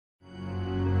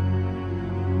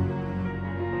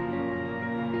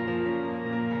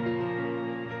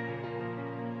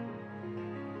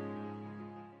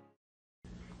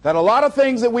that a lot of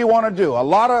things that we want to do, a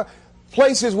lot of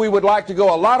places we would like to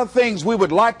go, a lot of things we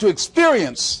would like to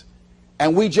experience,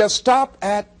 and we just stop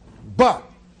at but,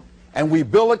 and we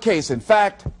build a case. In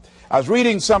fact, I was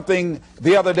reading something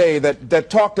the other day that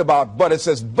talked about but. It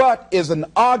says, but is an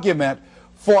argument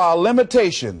for our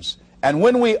limitations. And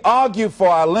when we argue for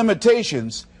our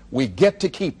limitations, we get to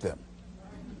keep them.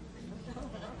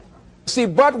 See,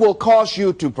 but will cause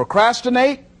you to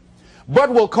procrastinate. But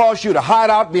will cause you to hide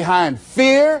out behind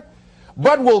fear.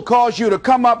 But will cause you to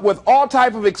come up with all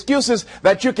type of excuses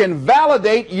that you can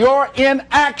validate your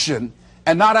inaction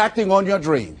and not acting on your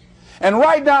dream. And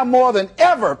right now, more than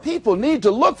ever, people need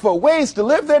to look for ways to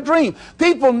live their dream.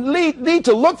 People need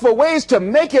to look for ways to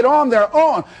make it on their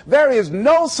own. There is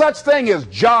no such thing as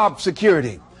job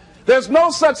security. There's no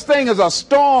such thing as a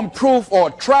storm-proof or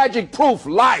tragic-proof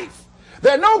life.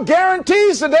 There are no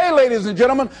guarantees today, ladies and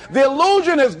gentlemen. The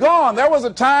illusion is gone. There was a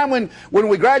time when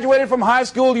we graduated from high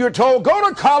school, you were told, go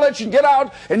to college and get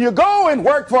out, and you go and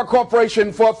work for a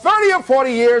corporation for 30 or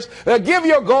 40 years, they'll give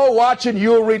you a gold watch, and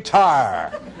you'll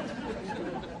retire.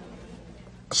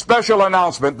 Special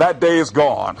announcement, that day is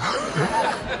gone.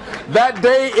 That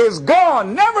day is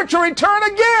gone, never to return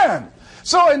again.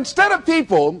 So instead of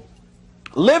people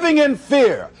living in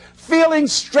fear, feeling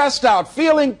stressed out,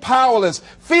 feeling powerless,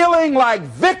 feeling like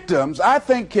victims, I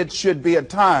think it should be a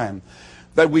time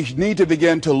that we need to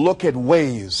begin to look at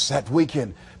ways that we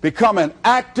can become an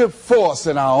active force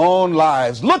in our own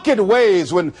lives. Look at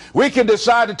ways when we can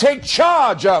decide to take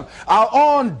charge of our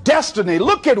own destiny.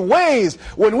 Look at ways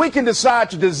when we can decide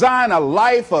to design a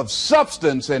life of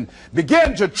substance and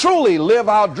begin to truly live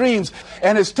our dreams.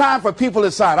 And it's time for people to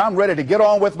decide, I'm ready to get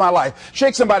on with my life.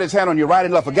 Shake somebody's hand on your right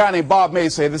and left. A guy named Bob May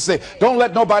said this, don't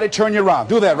let nobody turn you around.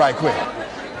 Do that right quick.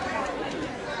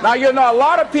 Now, you know, a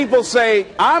lot of people say,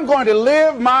 I'm going to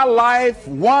live my life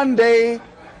one day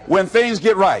when things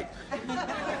get right.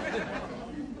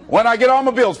 When I get all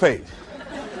my bills paid.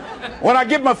 When I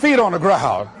get my feet on the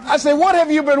ground. I say, what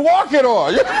have you been walking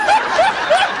on?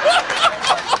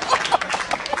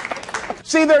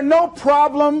 See, there are no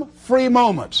problem-free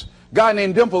moments. A guy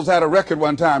named Dimples had a record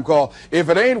one time called, If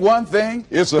It Ain't One Thing,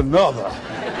 It's Another.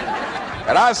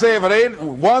 And I say, if it ain't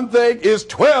one thing, it's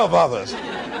 12 others.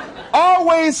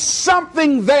 Always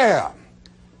something there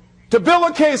to build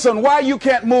a case on why you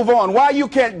can't move on, why you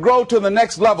can't grow to the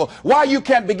next level, why you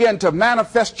can't begin to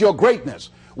manifest your greatness,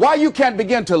 why you can't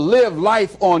begin to live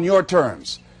life on your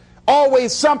terms.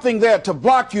 Always something there to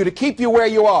block you, to keep you where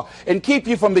you are, and keep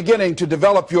you from beginning to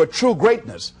develop your true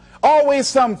greatness. Always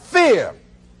some fear.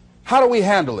 How do we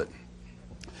handle it?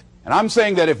 And I'm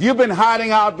saying that if you've been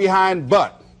hiding out behind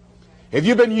but, if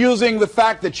you've been using the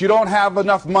fact that you don't have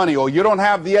enough money or you don't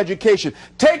have the education,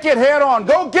 take it head on.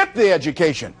 Go get the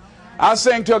education. I was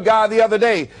saying to a guy the other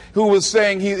day who was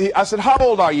saying, I said, how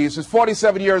old are you? He says,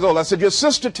 47 years old. I said, your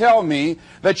sister tell me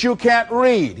that you can't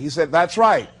read. He said, that's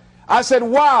right. I said,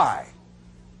 why?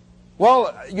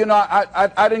 Well, you know,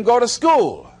 I didn't go to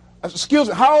school. I said, excuse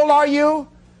me, how old are you?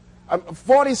 I'm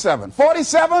 47.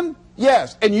 47?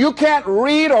 Yes. And you can't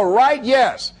read or write?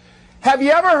 Yes. Have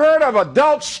you ever heard of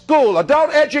adult school,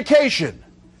 adult education?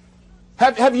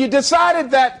 Have you decided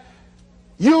that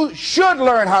you should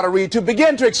learn how to read to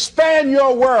begin to expand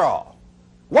your world?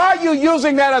 Why are you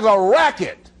using that as a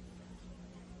racket?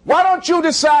 Why don't you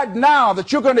decide now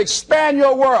that you're going to expand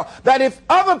your world, that if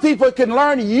other people can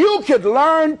learn, you could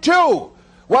learn too?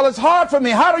 Well, it's hard for me.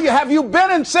 Have you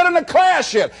been and sit in a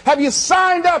class yet? Have you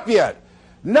signed up yet?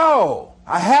 No,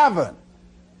 I haven't.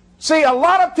 See, a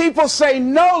lot of people say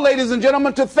no, ladies and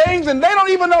gentlemen, to things, and they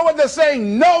don't even know what they're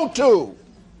saying no to.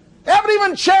 They haven't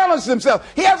even challenged themselves.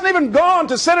 He hasn't even gone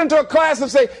to sit into a class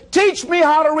and say, teach me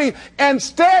how to read.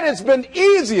 Instead, it's been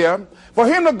easier for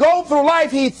him to go through life,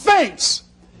 he thinks,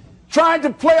 trying to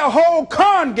play a whole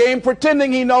con game,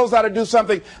 pretending he knows how to do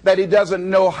something that he doesn't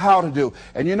know how to do.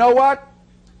 And you know what?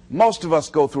 Most of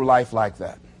us go through life like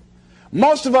that.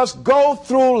 Most of us go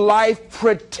through life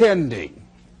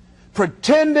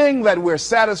pretending that we're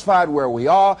satisfied where we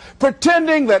are,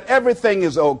 pretending that everything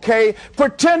is okay,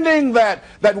 pretending that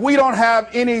we don't have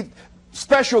any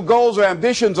special goals or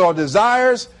ambitions or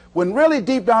desires, when really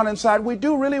deep down inside we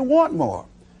do really want more.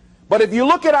 But if you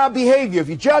look at our behavior, if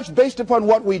you judge based upon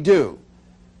what we do,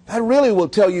 that really will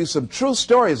tell you some true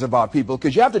stories about people,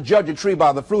 because you have to judge a tree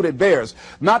by the fruit it bears,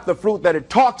 not the fruit that it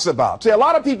talks about. See, a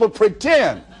lot of people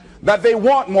pretend that they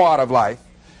want more out of life,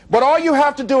 but all you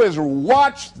have to do is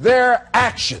watch their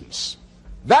actions.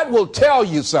 That will tell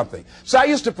you something. So I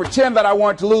used to pretend that I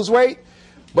wanted to lose weight,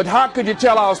 but how could you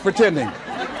tell I was pretending?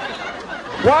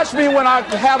 Watch me when I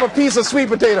have a piece of sweet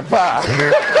potato pie.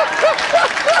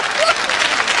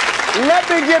 Let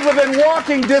me get within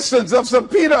walking distance of some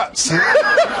peanuts,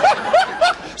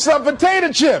 some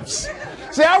potato chips.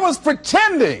 See, I was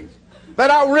pretending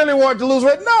that I really wanted to lose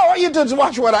weight. No, you just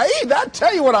watch what I eat. I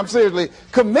tell you what I'm seriously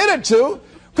committed to.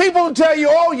 People will tell you,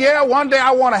 oh yeah, one day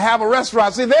I want to have a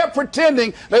restaurant. See, they're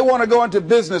pretending they want to go into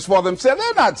business for themselves.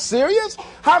 They're not serious.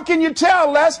 How can you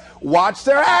tell, Les? Watch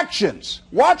their actions.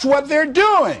 Watch what they're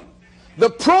doing. The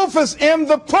proof is in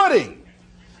the pudding.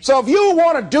 So if you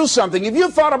want to do something, if you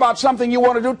thought about something you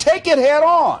want to do, take it head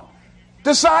on.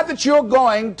 Decide that you're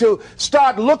going to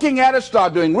start looking at it,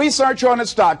 start doing research on it,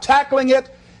 start tackling it,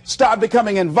 start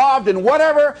becoming involved in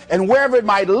whatever and wherever it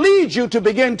might lead you to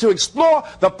begin to explore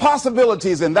the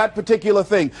possibilities in that particular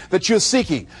thing that you're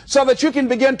seeking so that you can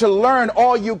begin to learn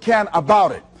all you can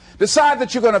about it. Decide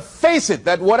that you're going to face it,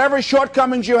 that whatever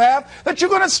shortcomings you have, that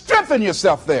you're going to strengthen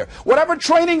yourself there. Whatever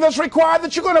training that's required,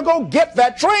 that you're going to go get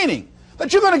that training,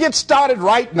 that you're going to get started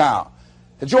right now.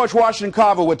 And George Washington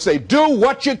Carver would say, do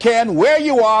what you can, where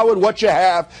you are with what you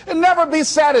have, and never be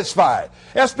satisfied.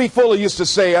 S.B. Fuller used to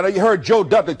say, and you heard Joe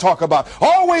Dudley talk about,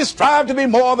 always strive to be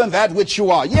more than that which you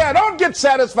are. Yeah, don't get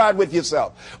satisfied with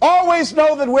yourself. Always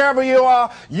know that wherever you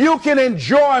are, you can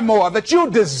enjoy more, that you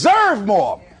deserve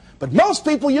more. But most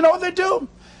people, you know what they do?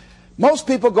 Most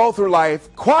people go through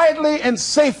life quietly and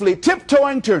safely,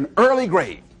 tiptoeing to an early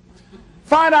grave.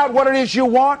 Find out what it is you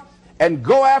want, and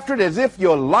go after it as if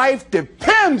your life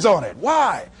depends on it.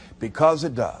 Why? Because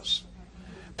it does.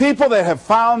 People that have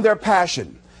found their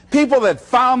passion, people that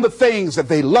found the things that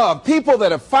they love, people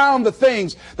that have found the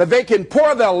things that they can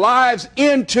pour their lives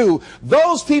into,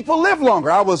 those people live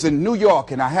longer. I was in New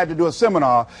York and I had to do a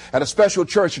seminar at a special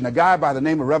church, and a guy by the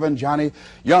name of Reverend Johnny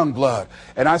Youngblood.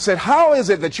 And I said, how is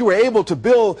it that you were able to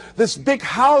build this big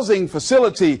housing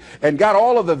facility and got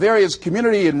all of the various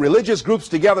community and religious groups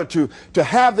together to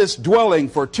have this dwelling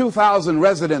for 2,000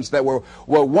 residents that were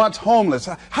once homeless?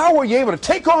 How were you able to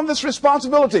take on this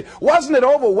responsibility? Wasn't it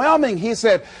overwhelming? He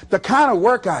said, the kind of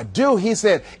work I do, he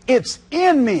said, it's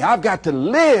in me. I've got to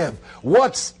live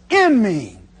what's in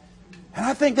me. And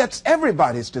I think that's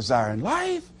everybody's desire in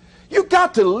life. You've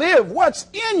got to live what's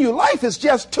in you. Life is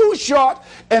just too short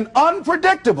and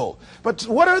unpredictable. But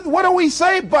what do we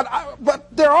say? But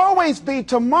there'll always be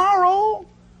tomorrow.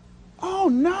 Oh,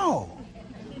 no.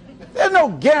 There's no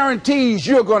guarantees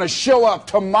you're going to show up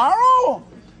tomorrow.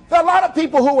 There are a lot of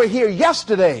people who were here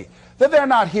yesterday that they're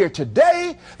not here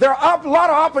today. There are a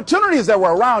lot of opportunities that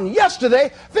were around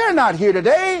yesterday. They're not here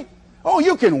today. Oh,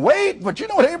 you can wait, but you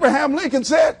know what Abraham Lincoln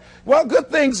said? Well, good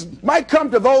things might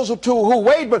come to those who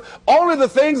wait, but only the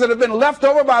things that have been left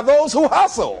over by those who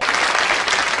hustle.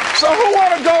 So who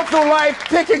want to go through life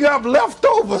picking up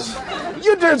leftovers?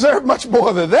 You deserve much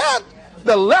more than that.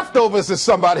 The leftovers is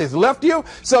somebody has left you.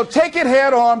 So take it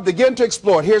head on, begin to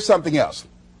explore it. Here's something else.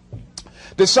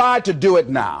 Decide to do it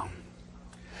now.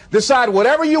 Decide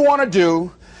whatever you want to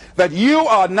do, that you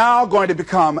are now going to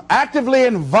become actively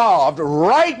involved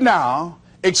right now,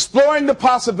 exploring the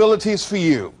possibilities for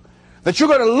you. That you're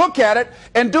going to look at it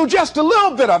and do just a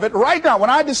little bit of it right now. When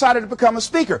I decided to become a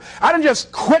speaker, I didn't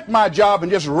just quit my job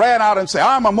and just ran out and say,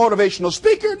 I'm a motivational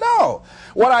speaker. No.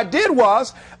 What I did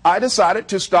was I decided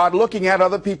to start looking at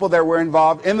other people that were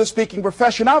involved in the speaking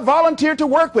profession. I volunteered to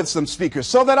work with some speakers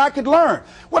so that I could learn.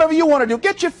 Whatever you want to do,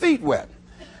 get your feet wet.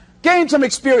 Gain some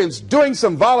experience doing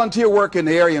some volunteer work in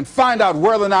the area and find out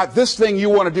whether or not this thing you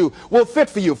want to do will fit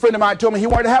for you. A friend of mine told me he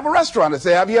wanted to have a restaurant. I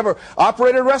said, have you ever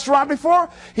operated a restaurant before?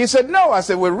 He said, no. I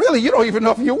said, well, really, you don't even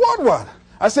know if you want one.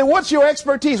 I said, what's your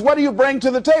expertise? What do you bring to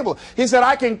the table? He said,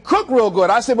 I can cook real good.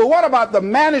 I said, well, what about the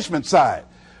management side?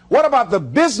 What about the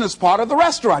business part of the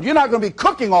restaurant? You're not going to be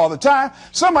cooking all the time.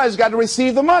 Somebody's got to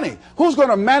receive the money. Who's going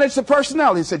to manage the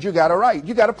personnel? He said, you got it right.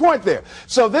 You got a point there.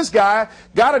 So this guy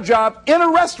got a job in a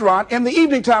restaurant in the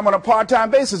evening time on a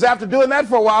part-time basis. After doing that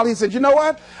for a while, he said, you know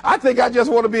what? I think I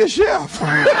just want to be a chef.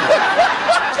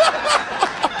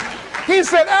 He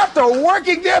said, after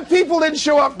working there, people didn't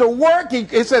show up to work. He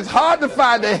said, it's hard to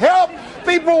find the help.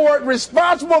 People weren't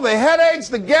responsible. The headaches,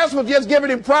 the guests were just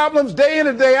giving him problems day in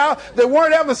and day out. They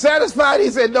weren't ever satisfied. He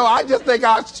said, no, I just think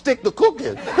I'll stick to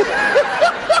cooking.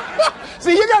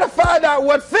 See, you got to find out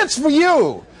what fits for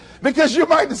you. Because you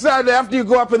might decide that after you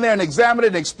go up in there and examine it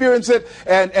and experience it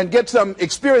and get some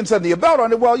experience under your belt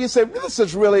on it, well, you say, this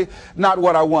is really not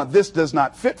what I want. This does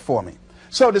not fit for me.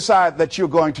 So decide that you're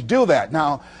going to do that.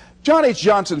 Now, John H.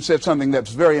 Johnson said something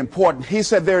that's very important. He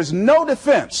said, there's no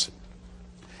defense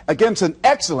against an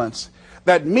excellence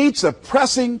that meets a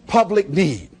pressing public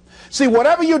need. See,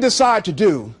 whatever you decide to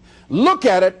do, look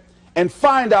at it and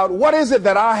find out what is it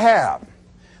that I have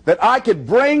that I could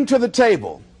bring to the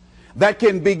table that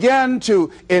can begin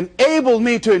to enable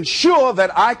me to ensure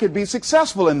that I could be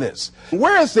successful in this.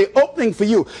 Where is the opening for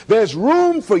you? There's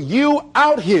room for you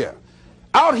out here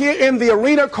in the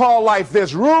arena called life.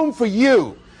 There's room for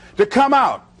you to come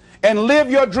out and live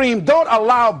your dream. Don't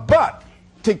allow but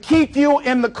to keep you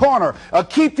in the corner or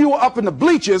keep you up in the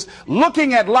bleachers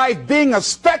looking at life, being a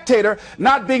spectator,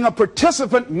 not being a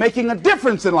participant, making a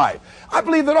difference in life. I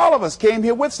believe that all of us came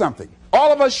here with something.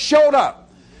 All of us showed up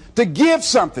to give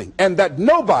something, and that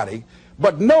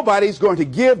nobody's going to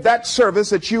give that service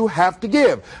that you have to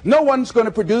give. No one's going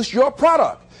to produce your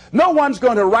product. No one's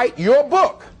going to write your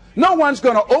book. No one's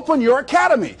going to open your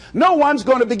academy. No one's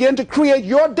going to begin to create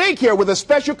your daycare with a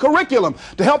special curriculum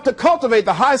to help to cultivate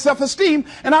the high self-esteem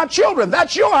in our children.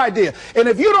 That's your idea. And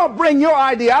if you don't bring your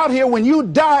idea out here, when you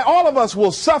die, all of us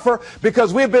will suffer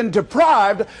because we've been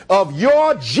deprived of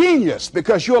your genius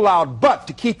because you allowed but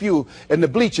to keep you in the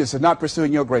bleachers and not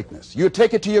pursuing your greatness. You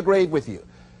take it to your grave with you.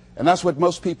 And that's what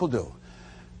most people do.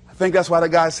 I think that's why the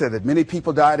guy said that many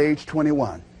people die at age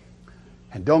 21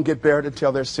 and don't get buried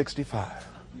until they're 65.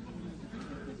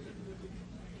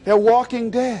 They're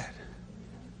walking dead.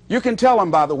 You can tell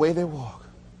them by the way they walk.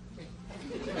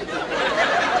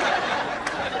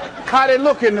 How they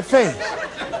look in the face.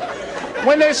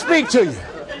 When they speak to you.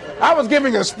 I was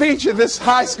giving a speech in this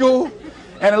high school,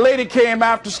 and a lady came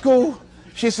after school.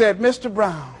 She said, "Mr.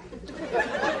 Brown,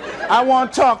 I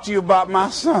want to talk to you about my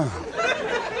son."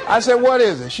 I said, "What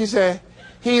is it?" She said,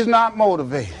 "He's not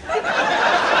motivated."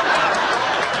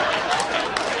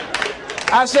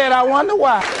 I said, "I wonder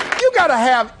why." You got to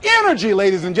have energy,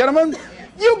 ladies and gentlemen.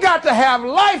 You got to have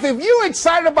life. If you're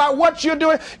excited about what you're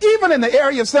doing, even in the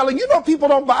area of selling, you know people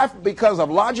don't buy because of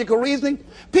logical reasoning.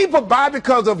 People buy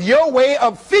because of your way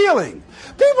of feeling.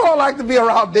 People don't like to be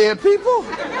around dead people.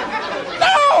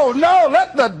 No,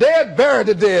 let the dead bury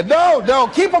the dead. No,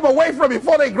 keep them away from you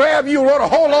before they grab you and want to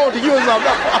hold on to you or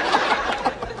something.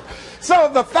 So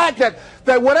the fact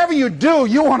that whatever you do,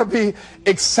 you want to be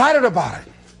excited about it.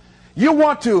 You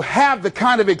want to have the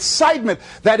kind of excitement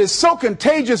that is so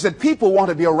contagious that people want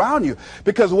to be around you.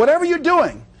 Because whatever you're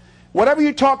doing, whatever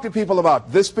you talk to people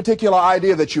about, this particular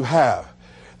idea that you have,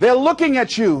 they're looking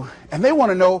at you and they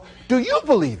want to know, do you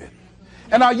believe it?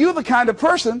 And are you the kind of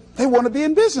person they want to be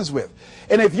in business with?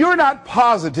 And if you're not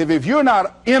positive, if you're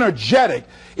not energetic,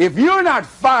 if you're not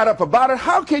fired up about it,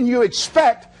 how can you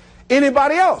expect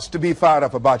anybody else to be fired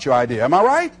up about your idea? Am I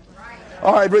right?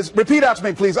 All right, repeat after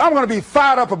me, please. I'm going to be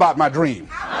fired up about my dream.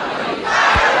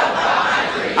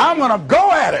 I'm going to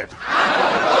go at it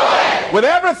with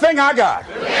everything I got.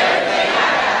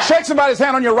 Shake somebody's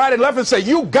hand on your right and left and say,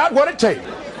 "You got what it takes."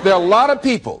 There are a lot of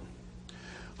people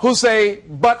who say,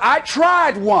 "But I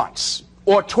tried once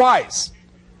or twice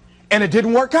and it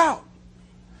didn't work out."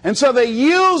 And so they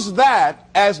use that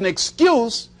as an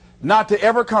excuse not to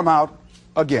ever come out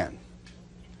again.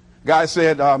 Guy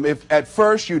said, if at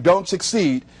first you don't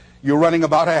succeed, you're running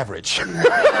about average.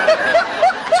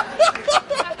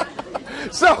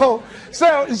 So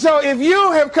if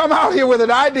you have come out here with an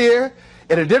idea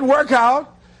and it didn't work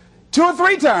out 2 or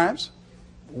 3 times,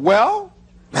 well,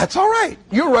 that's all right.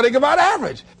 You're running about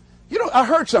average. You know, I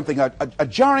heard something, a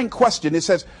jarring question. It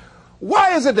says,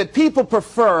 why is it that people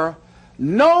prefer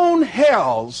known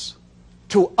hells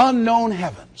to unknown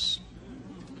heavens?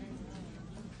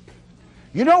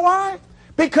 You know why?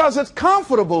 Because it's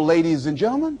comfortable, ladies and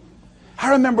gentlemen. I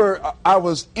remember I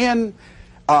was in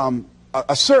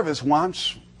a service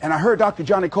once, and I heard Dr.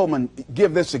 Johnny Coleman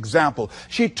give this example.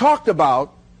 She talked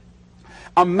about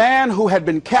a man who had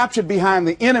been captured behind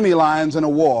the enemy lines in a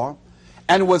war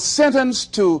and was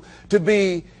sentenced to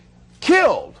be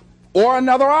killed or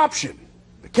another option.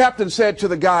 The captain said to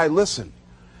the guy, "Listen,"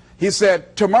 he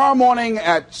said, "tomorrow morning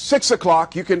at 6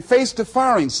 o'clock you can face the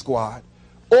firing squad,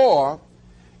 or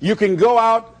you can go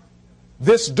out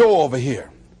this door over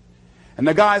here." And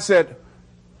the guy said,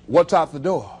 "What's out the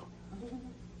door?"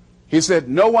 He said,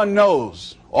 "No one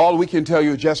knows. All we can tell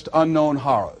you is just unknown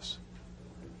horrors."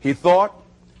 He thought,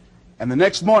 and the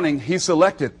next morning he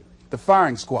selected the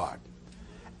firing squad.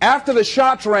 After the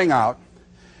shots rang out,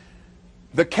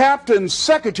 the captain's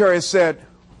secretary said,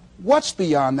 "What's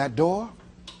beyond that door?"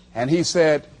 And he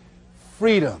said,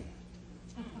 "Freedom."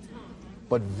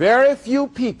 But very few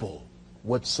people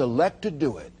would select to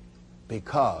do it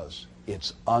because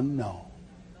it's unknown.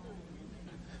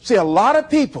 See, a lot of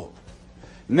people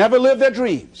never live their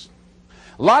dreams.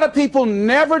 A lot of people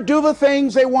never do the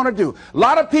things they want to do. A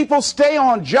lot of people stay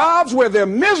on jobs where they're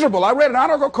miserable. I read an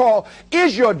article called,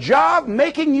 "Is Your Job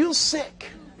Making You Sick?"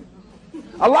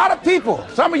 A lot of people,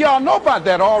 some of y'all know about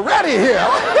that already here.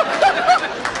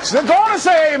 So go on and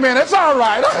say amen. It's all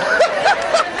right.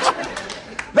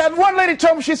 That one lady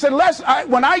told me, she said, Les,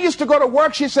 when I used to go to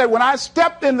work, she said, when I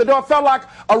stepped in the door, it felt like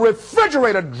a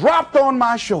refrigerator dropped on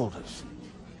my shoulders.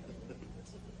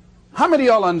 How many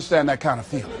of y'all understand that kind of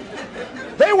feeling?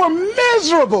 They were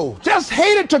miserable, just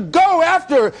hated to go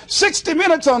after 60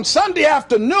 minutes on Sunday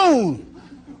afternoon.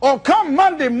 Or come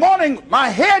Monday morning, my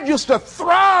head used to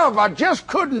throb. I just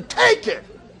couldn't take it.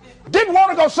 Didn't want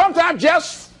to go sometimes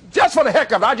just for the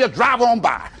heck of it. I just drive on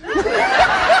by.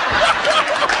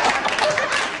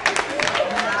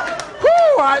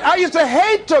 I used to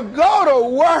hate to go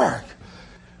to work.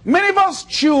 Many of us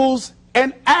choose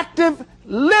an active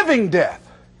living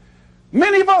death.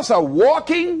 Many of us are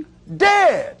walking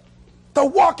dead. The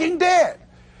walking dead.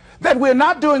 That we're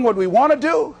not doing what we want to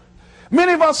do.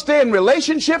 Many of us stay in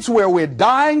relationships where we're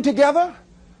dying together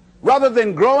rather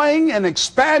than growing and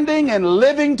expanding and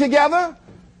living together.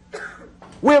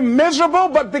 We're miserable,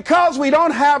 but because we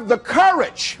don't have the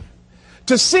courage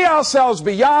to see ourselves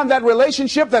beyond that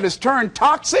relationship that has turned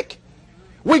toxic,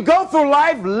 we go through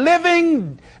life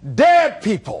living dead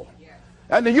people.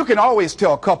 And you can always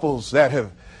tell couples that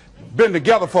have been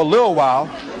together for a little while.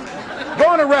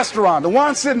 Go in a restaurant, the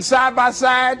ones sitting side by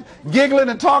side, giggling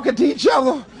and talking to each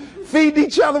other, feeding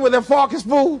each other with their fork and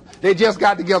spoon, they just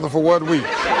got together for 1 week.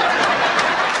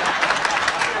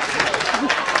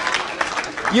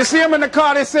 You see them in the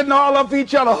car, they're sitting all up to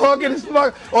each other, hugging and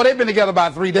slugging. Oh, they've been together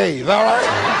about 3 days, all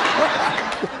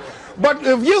right? But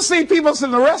if you see people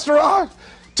sitting in a restaurant,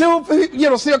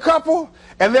 see a couple,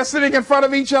 and they're sitting in front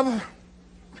of each other.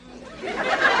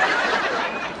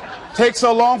 Takes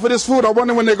so long for this food, I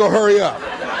wonder when they're going to hurry up.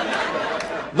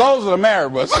 Those are the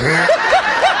married ones. But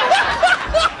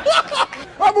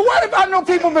what if I know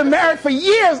people have been married for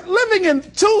years, living in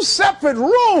 2 separate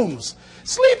rooms?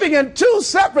 Sleeping in 2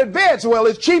 separate beds. Well,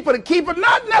 it's cheaper to keep it.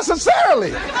 Not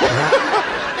necessarily.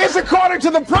 It's according to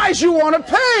the price you want to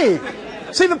pay.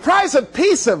 See, the price of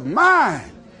peace of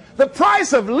mind, the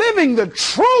price of living the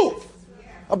truth,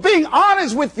 of being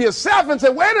honest with yourself and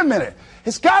say, wait a minute,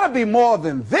 it's got to be more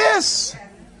than this.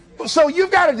 So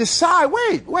you've got to decide,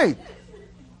 wait.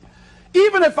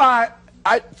 Even if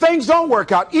things don't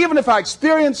work out, even if I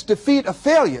experience defeat or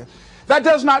failure, that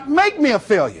does not make me a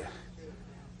failure.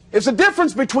 It's a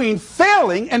difference between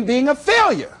failing and being a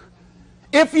failure.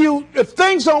 If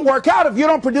things don't work out, if you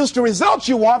don't produce the results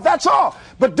you want, that's all.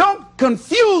 But don't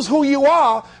confuse who you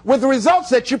are with the results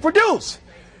that you produce.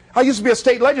 I used to be a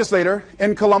state legislator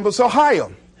in Columbus,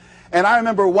 Ohio. And I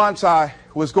remember once I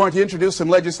was going to introduce some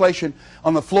legislation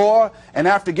on the floor, and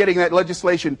after getting that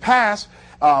legislation passed,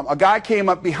 a guy came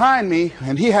up behind me,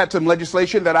 and he had some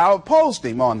legislation that I opposed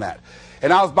him on that.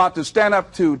 And I was about to stand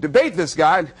up to debate this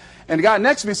guy, and the guy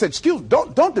next to me said, excuse me,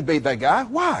 don't debate that guy.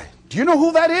 Why? Do you know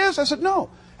who that is? I said, no.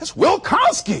 That's Will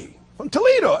Konsky from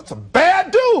Toledo. That's a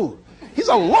bad dude. He's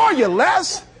a lawyer,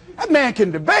 Les. That man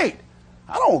can debate.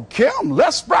 I don't care. I'm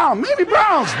Les Brown, Mamie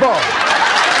Brown's boy.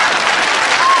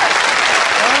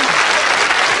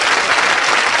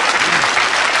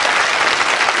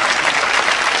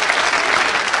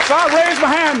 So I raised my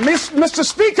hand, Mr.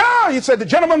 Speaker. He said, the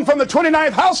gentleman from the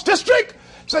 29th House District. I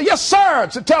said, yes, sir.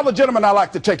 To tell the gentleman I'd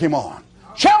like to take him on.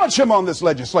 Challenge him on this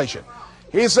legislation.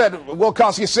 He said, Will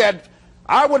Konsky said,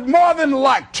 I would more than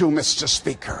like to, Mr.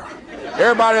 Speaker.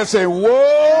 Everybody would say,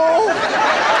 whoa.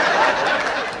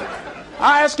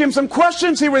 I asked him some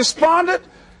questions. He responded.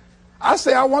 I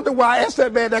say, I wonder why I asked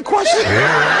that man that question.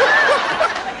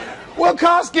 Will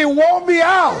Konsky wore me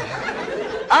out.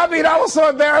 I mean, I was so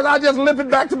embarrassed, I just limped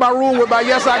back to my room with my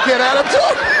yes, I can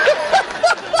attitude.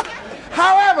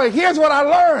 However, here's what I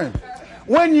learned.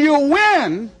 When you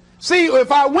win, see, if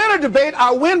I win a debate,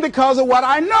 I win because of what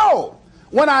I know.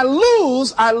 When I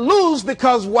lose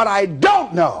because what I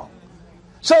don't know.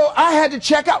 So I had to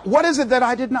check out, what is it that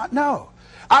I did not know?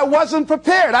 I wasn't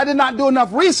prepared. I did not do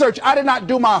enough research. I did not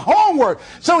do my homework.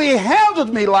 So he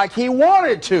handled me like he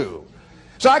wanted to.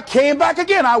 So I came back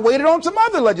again. I waited on some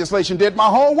other legislation, did my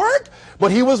homework,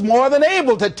 but he was more than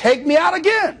able to take me out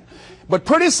again. But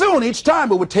pretty soon, each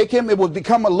time it would take him, it would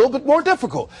become a little bit more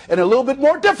difficult and a little bit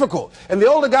more difficult. And the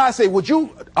older guy said, would you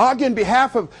argue in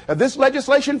behalf of this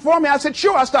legislation for me? I said,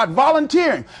 sure. I started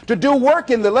volunteering to do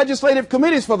work in the legislative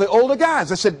committees for the older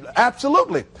guys. I said,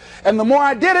 absolutely. And the more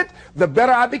I did it, the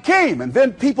better I became. And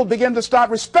then people began to start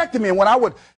respecting me. And when I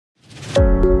would...